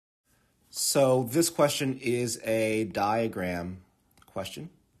So this question is a diagram question.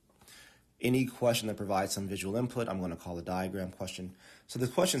 Any question that provides some visual input, I'm going to call a diagram question. So this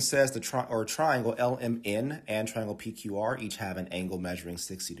question says the triangle LMN and triangle PQR each have an angle measuring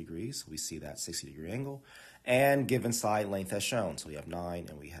 60 degrees. We see that 60-degree angle. And given side length as shown. So we have 9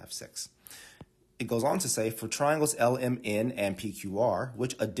 and we have 6. It goes on to say, for triangles LMN and PQR,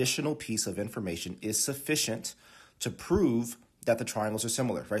 which additional piece of information is sufficient to prove that the triangles are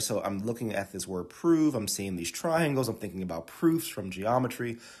similar, right? So I'm looking at this word prove, I'm seeing these triangles, I'm thinking about proofs from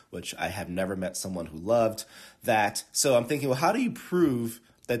geometry, which I have never met someone who loved that. So I'm thinking, well, how do you prove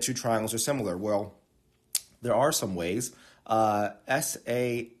that two triangles are similar? Well, there are some ways.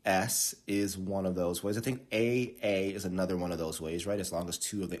 SAS is one of those ways. I think AA is another one of those ways, right? As long as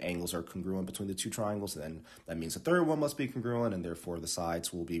two of the angles are congruent between the two triangles, then that means the third one must be congruent, and therefore the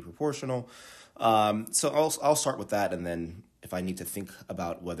sides will be proportional. So I'll start with that, and then if I need to think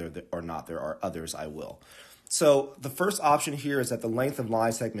about whether or not there are others, I will. So the first option here is that the length of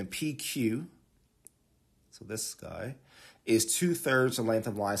line segment PQ, so this guy, is 2/3 the length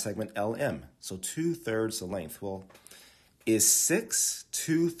of line segment LM. So 2/3 the length. Well, is 6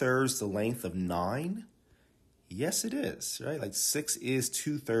 2/3 the length of 9? Yes, it is, right? Like 6 is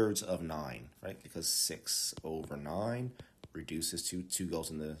 2/3 of 9, right? Because 6 over 9 reduces to 2 goes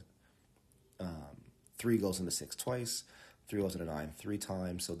into 3 goes into 6 twice, 3 goes into 9 3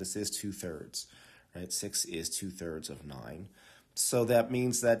 times. So this is 2/3, right? 6 is 2/3 of 9. So that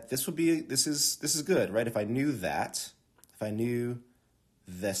means that this is good, right? If I knew that, if I knew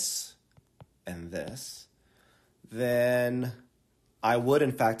this and this, then I would,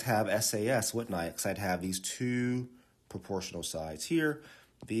 in fact, have SAS, wouldn't I? Because I'd have these two proportional sides here,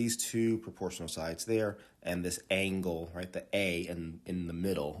 these two proportional sides there, and this angle, right, the A in the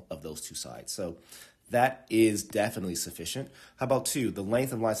middle of those two sides. So that is definitely sufficient. How about 2? The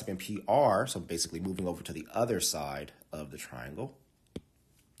length of line segment PR, so basically moving over to the other side of the triangle.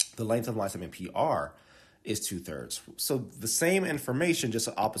 The length of line segment PR is 2/3. So the same information, just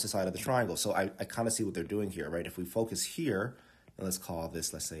the opposite side of the triangle. So I kind of see what they're doing here, right? If we focus here, and let's call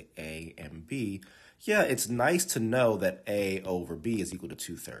this, let's say A and B. Yeah, it's nice to know that A over B is equal to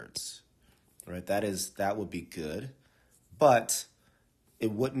 2/3, right? That would be good, but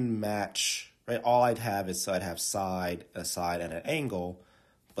it wouldn't match, right? All I'd have is, so I'd have a side and an angle,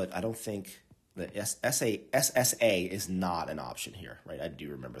 but I don't think the SSA is not an option here, right? I do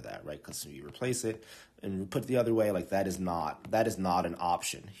remember that, right? Because you replace it and put it the other way, like that is not an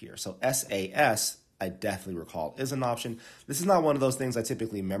option here. So SAS, I definitely recall, is an option. This is not one of those things I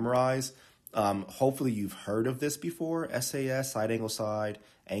typically memorize. Hopefully you've heard of this before. SAS, side,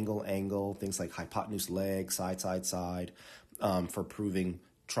 angle, things like hypotenuse, leg, side, for proving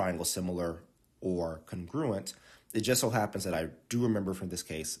triangle similar or congruent. It just so happens that I do remember from this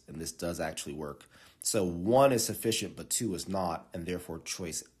case, and this does actually work. So 1 is sufficient, but 2 is not, and therefore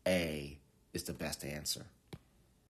choice A is the best answer.